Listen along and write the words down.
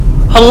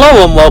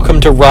Hello and welcome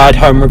to Ride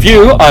Home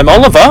Review. I'm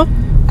Oliver.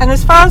 And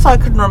as far as I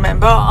can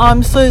remember,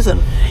 I'm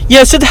Susan.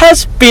 Yes, it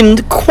has been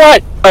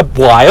quite a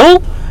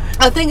while.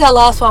 I think our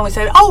last one we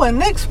said, and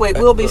next week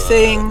we'll be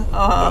seeing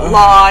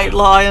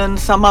Lion,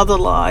 some other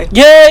lie.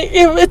 Yeah,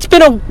 it's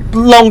been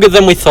longer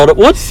than we thought it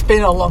would. It's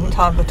been a long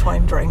time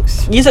between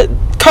drinks. Yes,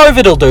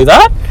 COVID will do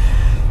that.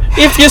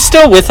 If you're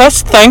still with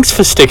us, thanks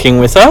for sticking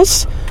with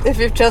us. If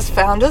you've just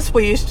found us,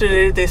 we used to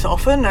do this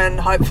often and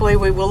hopefully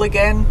we will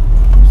again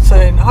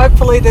soon.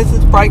 Hopefully this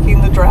is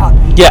breaking the drought.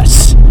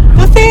 Yes.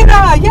 The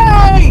theatre,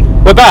 yay!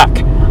 We're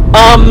back.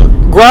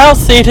 Grail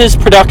Theatre's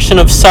production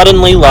of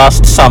Suddenly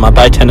Last Summer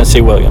by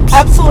Tennessee Williams.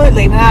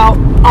 Absolutely. Now,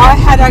 I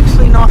had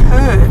actually not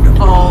heard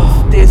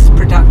of this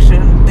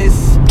production,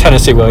 this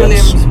Tennessee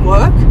Williams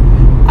work.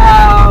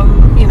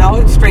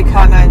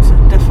 Streetcar Named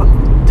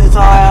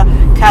Desire,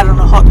 Cat on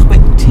a Hot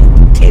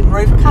Tin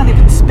Roof. I can't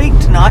even speak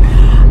tonight.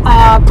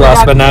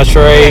 Glass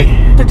Menagerie.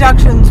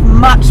 Production's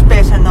much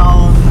better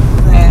known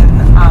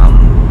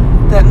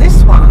than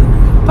this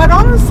one. But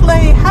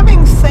honestly,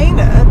 having seen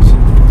it,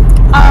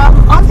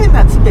 I think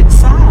that's a bit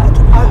sad.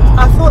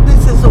 I thought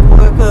this is a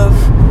work of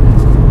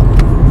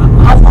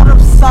a lot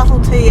of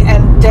subtlety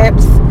and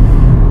depth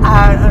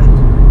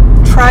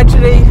and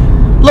tragedy.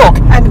 Look,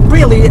 and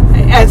really,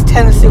 as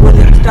Tennessee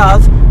Williams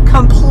does,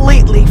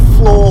 completely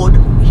flawed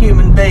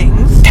human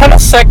beings.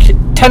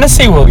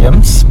 Tennessee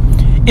Williams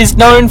is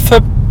known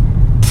for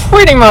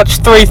pretty much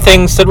three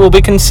things that will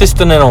be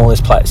consistent in all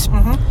his plays.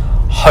 Mm-hmm.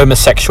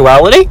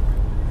 Homosexuality.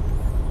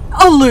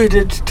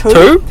 Alluded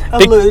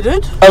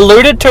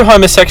to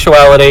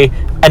homosexuality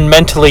and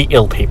mentally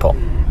ill people.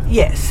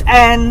 Yes,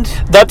 and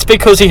that's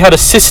because he had a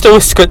sister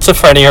with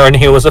schizophrenia and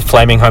he was a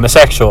flaming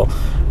homosexual.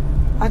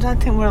 I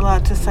don't think we're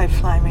allowed to say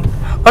flaming.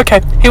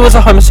 Okay, he was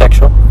a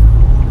homosexual.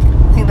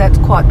 I think that's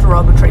quite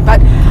derogatory,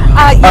 but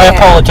I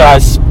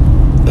apologise.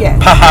 Yeah.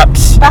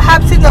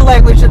 Perhaps in the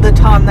language at the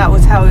time that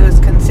was how he was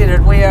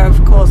considered. We are,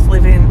 of course,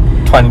 living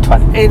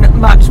 2020 in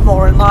much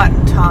more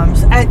enlightened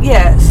times,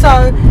 and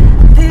so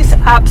this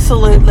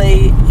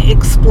absolutely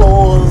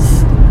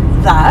explores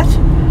that,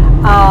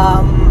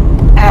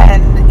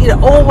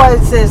 and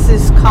always there's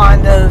this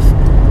kind of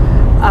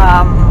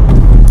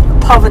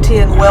poverty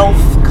and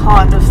wealth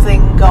kind of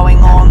thing going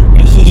on.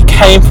 He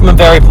came from a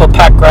very poor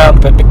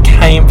background but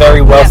became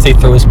very wealthy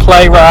through his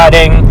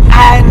playwriting,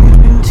 and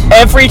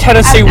every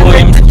Tennessee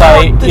Williams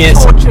play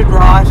is tortured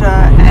writer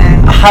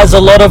and has a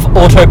lot of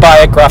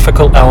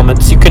autobiographical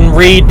elements. You can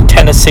read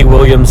Tennessee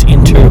Williams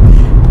into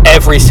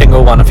every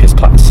single one of his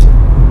plays.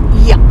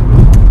 Yeah.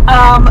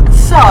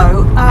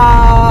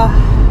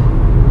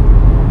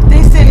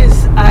 This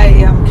is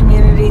a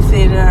community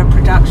theatre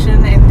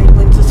production in the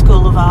Windsor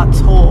School of Arts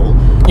Hall,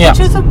 which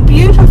is a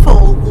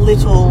beautiful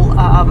little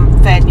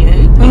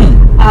venue.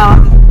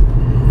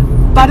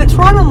 But it's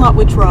right on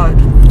Lutwich Road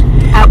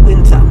at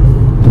Windsor.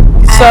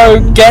 So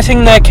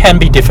getting there can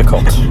be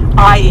difficult.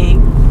 I.e.,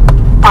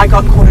 I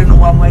got caught in a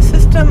one-way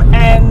system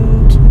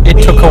and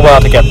it took a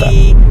while to get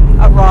there.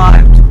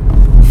 Arrived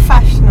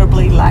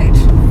fashionably late,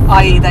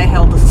 i.e. they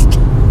held us,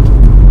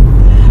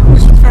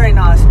 which was very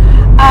nice.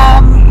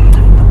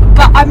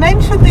 But I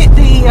mentioned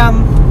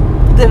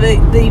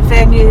the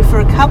venue for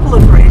a couple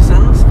of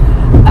reasons.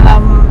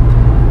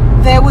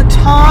 There were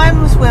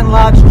times when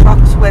large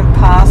trucks went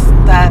past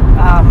that,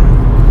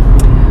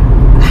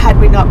 had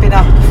we not been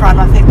up the front,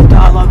 I think the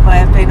dialogue may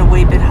have been a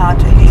wee bit hard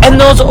to hear. And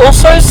there was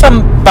also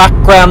some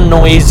background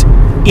noise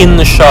in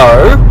the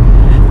show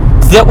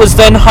that was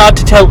then hard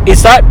to tell.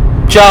 Is that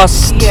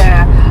just...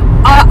 Yeah.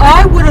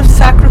 I would have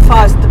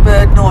sacrificed the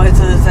bird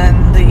noises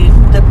and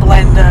the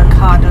blender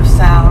kind of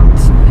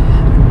sounds,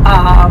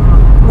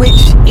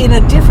 which in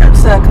a different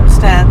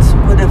circumstance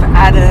would have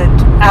added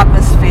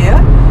atmosphere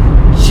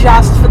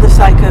just for the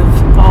sake of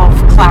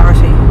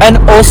clarity. And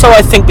also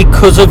I think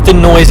because of the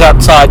noise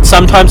outside,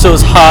 sometimes it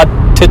was hard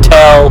to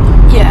tell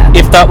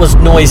if that was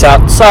noise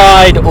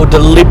outside or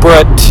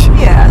deliberate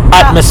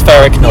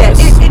atmospheric noise.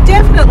 It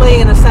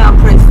definitely in a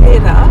soundproof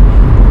theatre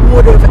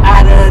would have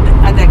added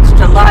an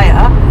extra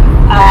layer.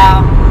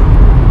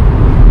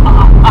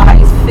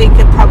 I think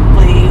it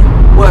probably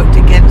worked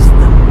against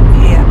them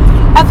here.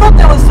 I thought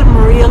there was some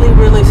really,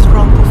 really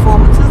strong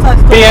performances.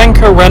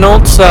 Bianca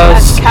Reynolds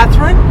as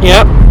Catherine.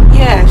 Yep.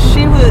 Yeah,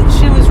 she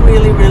was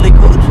really, really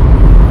good,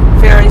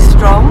 very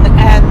strong,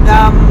 and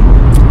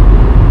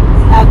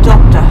our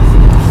doctor,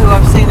 who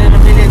I've seen in a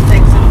million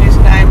things, and whose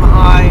name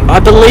I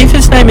believe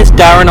his name is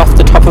Darren off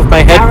the top of my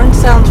head. Darren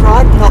sounds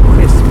right, not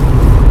Chris.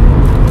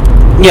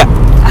 Yeah.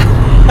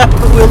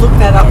 We'll look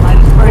that up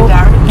later. Sorry,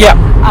 Darren. Yeah.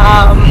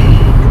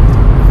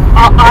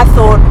 I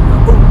thought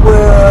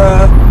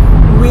were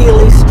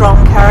really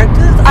strong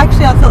characters.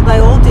 Actually, I thought they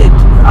all did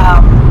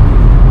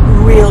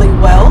really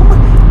well.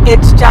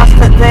 It's just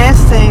that their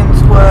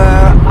scenes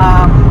were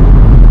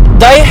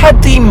they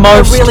had the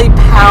most really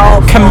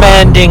powerful,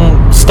 commanding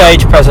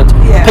stage presence.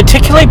 Yeah.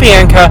 Particularly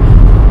Bianca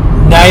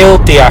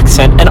nailed the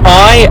accent, and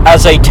I,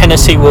 as a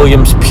Tennessee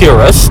Williams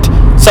purist,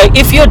 say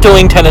if you're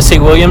doing Tennessee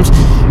Williams,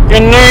 You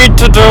need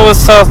to do a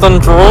southern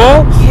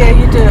drawl, Yeah,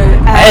 you do.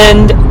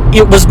 and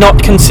it was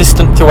not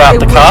consistent throughout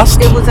the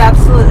cast. It was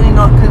absolutely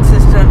not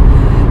consistent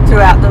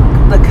throughout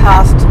the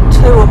cast,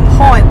 to a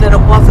point that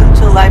it wasn't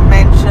until they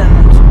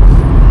mentioned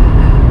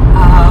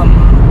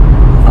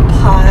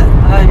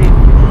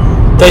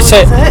They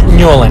said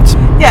New Orleans.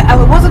 Yeah, and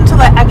it wasn't until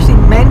they actually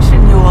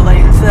mentioned New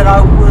Orleans that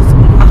I was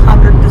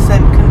 100%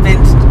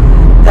 convinced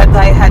that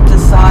they had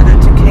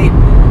decided to keep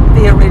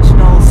the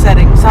original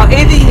setting. So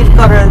either you've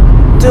got to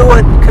do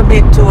it,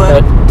 commit to it,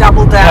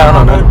 double down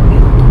on it,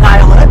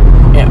 nail it,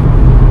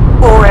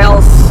 or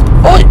else...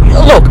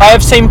 Look, I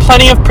have seen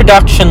plenty of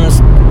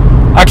productions.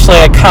 Actually,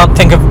 I can't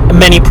think of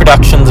many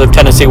productions of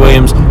Tennessee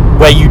Williams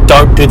where you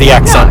don't do the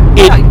accent.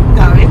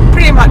 No, it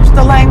pretty much,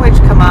 the language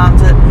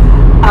commands it.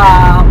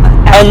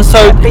 And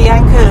so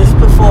Bianca's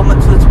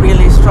performance was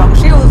really strong.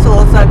 She was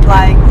also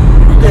playing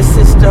the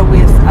sister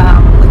with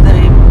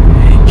the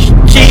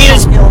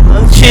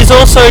illness. She's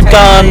also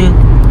done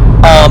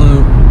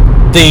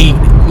the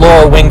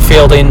Laura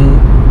Wingfield in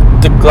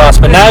The Glass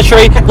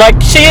Menagerie. Like,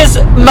 she has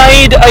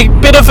made a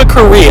bit of a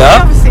career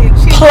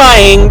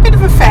playing. A bit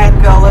of a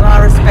fangirl, and I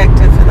respect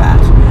her for that.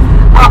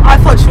 I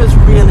thought she was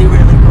really,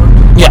 really good.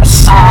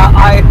 Yes.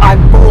 I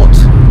bought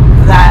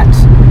that,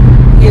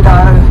 you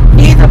know,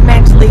 either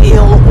mentally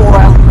ill or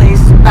at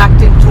least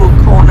backed into a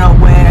corner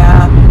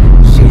where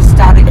she's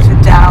starting to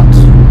doubt.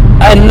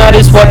 And that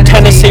is what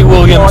Tennessee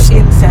Williams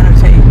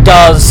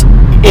does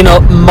in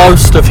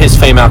most of his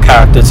female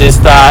characters, is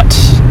that...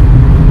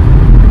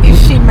 Is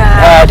she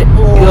mad,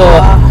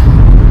 or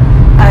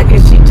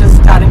is she just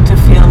starting to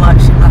feel like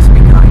she must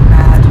be going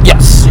mad?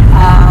 Yes.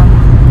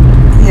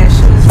 Yeah,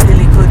 she was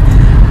really good.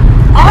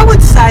 I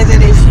would say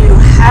that if you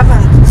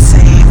haven't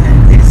seen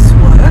this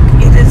work,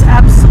 it is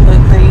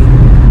absolutely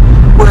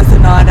worth a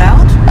night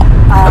out.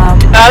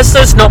 As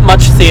there's not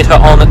much theatre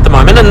on at the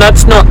moment, and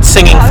that's not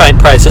singing faint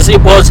praises,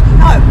 it was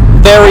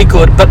very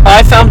good, but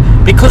I found,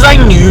 because I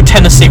knew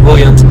Tennessee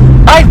Williams,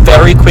 I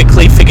very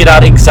quickly figured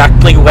out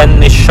exactly where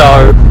this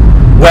show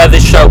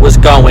was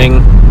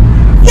going.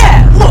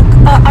 Yeah, look,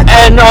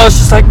 and I was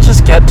just like,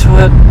 just get to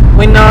it.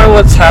 We know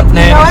what's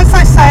happening. You know, as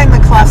they say in the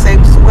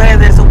classics, where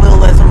there's a will,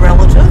 there's a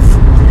relative.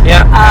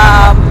 Yeah.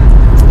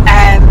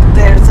 And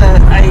there's a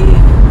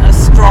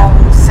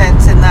strong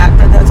sense in that,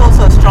 but there's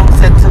also a strong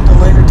sense of the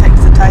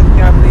lunatics are taking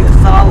over the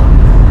asylum.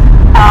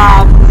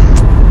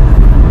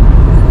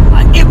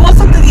 It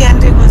wasn't that the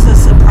ending was a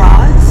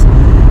surprise,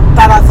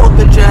 but I thought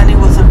the journey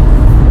was a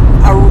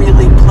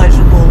really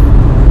pleasurable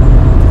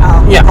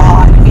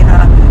ride. You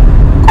know,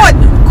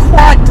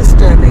 quite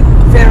disturbing,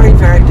 very,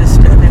 very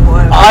disturbing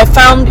work. I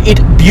found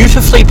it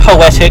beautifully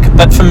poetic,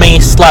 but for me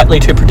slightly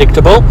too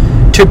predictable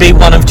to be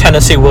one of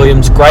Tennessee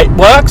Williams' great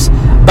works.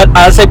 But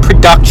as a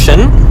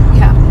production,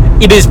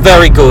 it is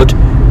very good.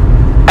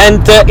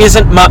 And there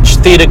isn't much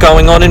theatre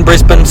going on in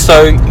Brisbane,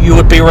 so you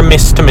would be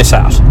remiss to miss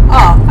out.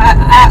 Oh,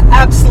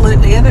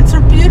 absolutely. And it's a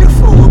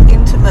beautiful,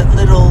 intimate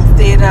little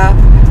theatre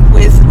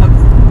with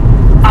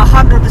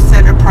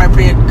 100%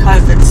 appropriate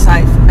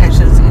COVID-safe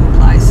measures in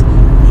place.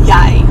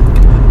 Yay.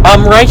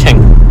 Rating.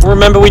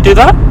 Remember we do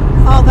that?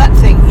 Oh, that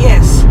thing,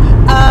 yes.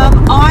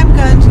 I'm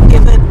going to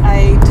give it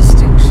a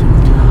distinction.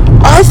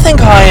 I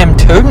think I am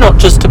too, not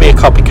just to be a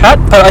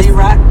copycat, but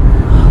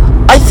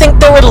I think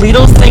there were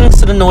little things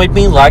that annoyed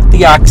me, like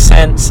the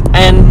accents,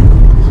 and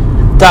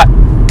that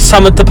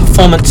some of the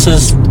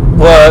performances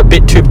were a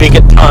bit too big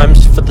at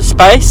times for the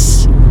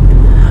space.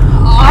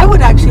 I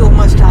would actually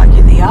almost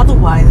argue the other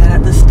way, that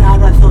at the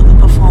start I thought the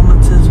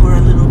performances were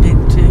a little bit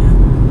too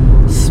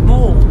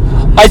small.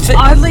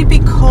 Only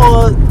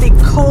because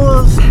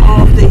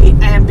of the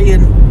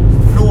ambient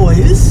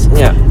noise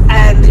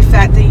and the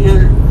fact that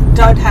you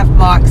don't have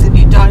mics and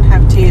you don't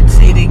have tiered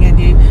seating,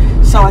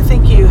 and so I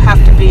think you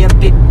have to be a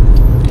bit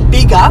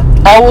bigger.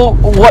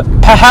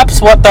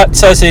 Perhaps what that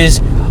says is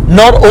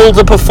not all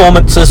the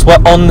performances were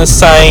on the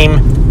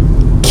same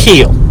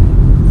keel.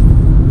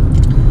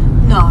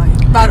 No,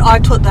 but I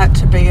took that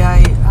to be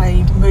a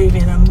move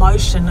in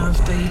emotion of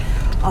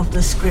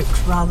the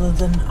script rather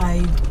than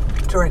a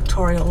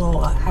directorial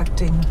or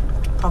acting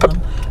problem.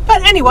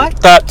 But anyway,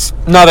 that's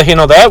neither here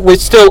nor there. We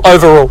still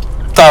overall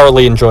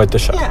thoroughly enjoyed the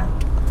show. Yeah,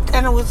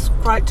 and it was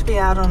great to be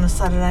out on a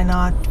Saturday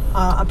night.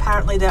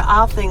 Apparently there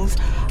are things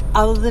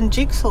other than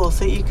jigsaws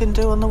that you can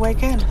do on the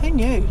weekend. Who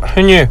knew?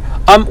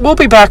 We'll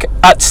be back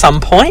at some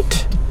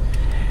point.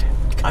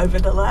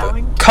 COVID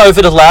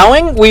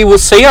allowing. We will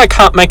see. I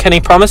can't make any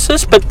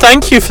promises, but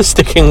thank you for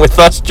sticking with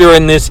us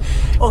during this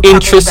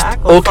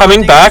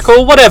coming back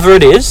or whatever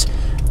it is.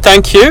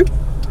 Thank you.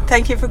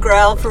 Thank you for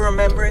Growl for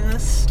remembering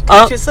us.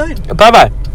 Catch you soon. Bye-bye.